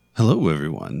Hello,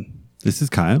 everyone. This is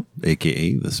Kyle,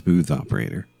 aka the Smooth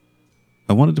Operator.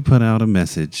 I wanted to put out a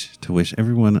message to wish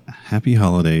everyone happy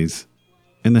holidays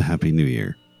and a happy new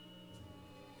year.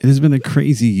 It has been a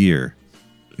crazy year.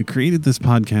 I created this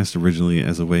podcast originally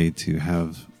as a way to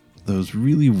have those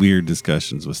really weird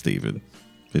discussions with Steven,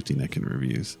 50 Neckin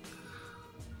Reviews.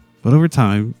 But over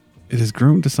time, it has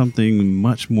grown to something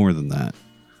much more than that.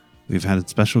 We've had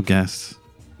special guests,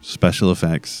 special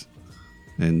effects,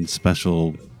 and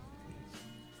special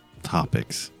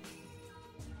topics.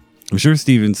 I'm sure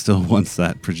Steven still wants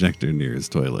that projector near his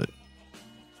toilet.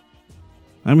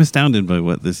 I'm astounded by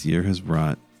what this year has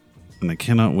brought, and I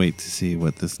cannot wait to see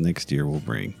what this next year will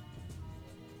bring.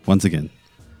 Once again,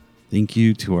 thank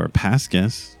you to our past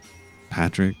guests,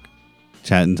 Patrick,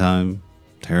 Chatting Time,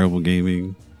 Terrible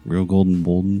Gaming, Real Golden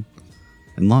Bolden,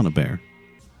 and Lana Bear.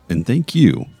 And thank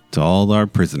you to all our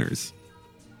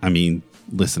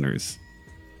listeners.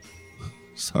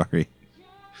 Sorry.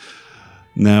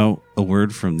 Now, a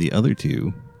word from the other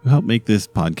two who helped make this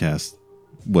podcast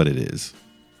what it is.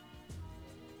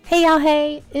 Hey y'all,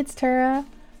 hey, it's Tara.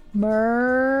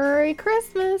 Merry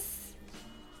Christmas.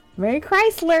 Merry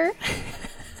Chrysler.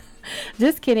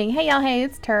 Just kidding. Hey y'all, hey,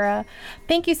 it's Tara.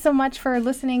 Thank you so much for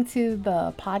listening to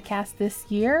the podcast this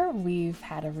year. We've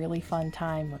had a really fun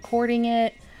time recording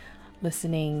it,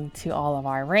 listening to all of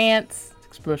our rants,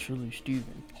 especially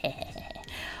Steven.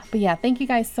 But yeah, thank you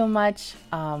guys so much.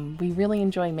 We really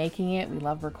enjoy making it. We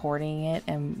love recording it,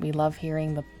 and we love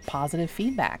hearing the positive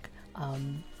feedback.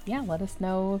 Let us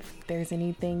know if there's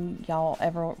anything y'all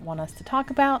ever want us to talk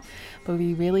about. But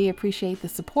we really appreciate the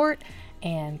support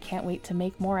and can't wait to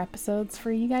make more episodes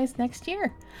for you guys next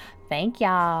year. Thank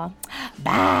y'all.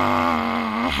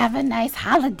 Bye. Have a nice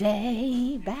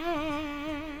holiday.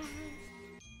 Bye.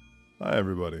 Hi,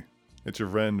 everybody. It's your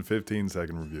friend 15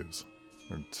 Second Reviews,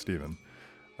 or Steven.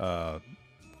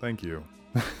 Thank you.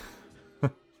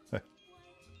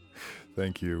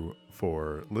 Thank you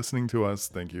for listening to us.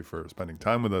 Thank you for spending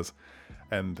time with us.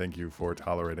 And thank you for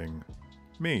tolerating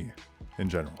me in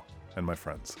general and my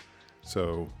friends.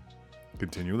 So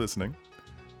continue listening.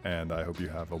 And I hope you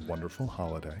have a wonderful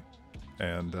holiday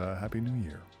and Happy New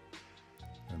Year.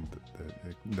 And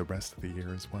the rest of the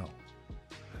year as well.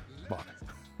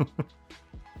 Bye.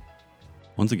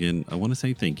 Once again, I want to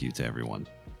say thank you to everyone.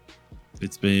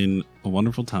 It's been a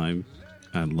wonderful time.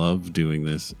 I love doing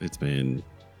this. It's been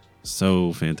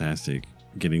so fantastic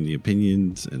getting the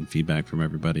opinions and feedback from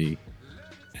everybody.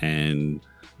 And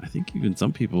I think even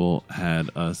some people had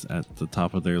us at the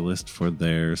top of their list for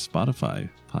their Spotify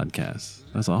podcasts.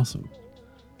 That's awesome.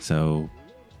 So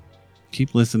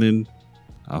keep listening.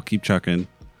 I'll keep trucking.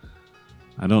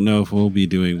 I don't know if we'll be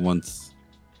doing once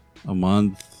a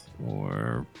month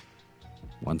or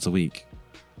once a week,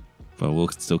 but we'll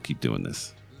still keep doing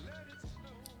this.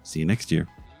 See you next year.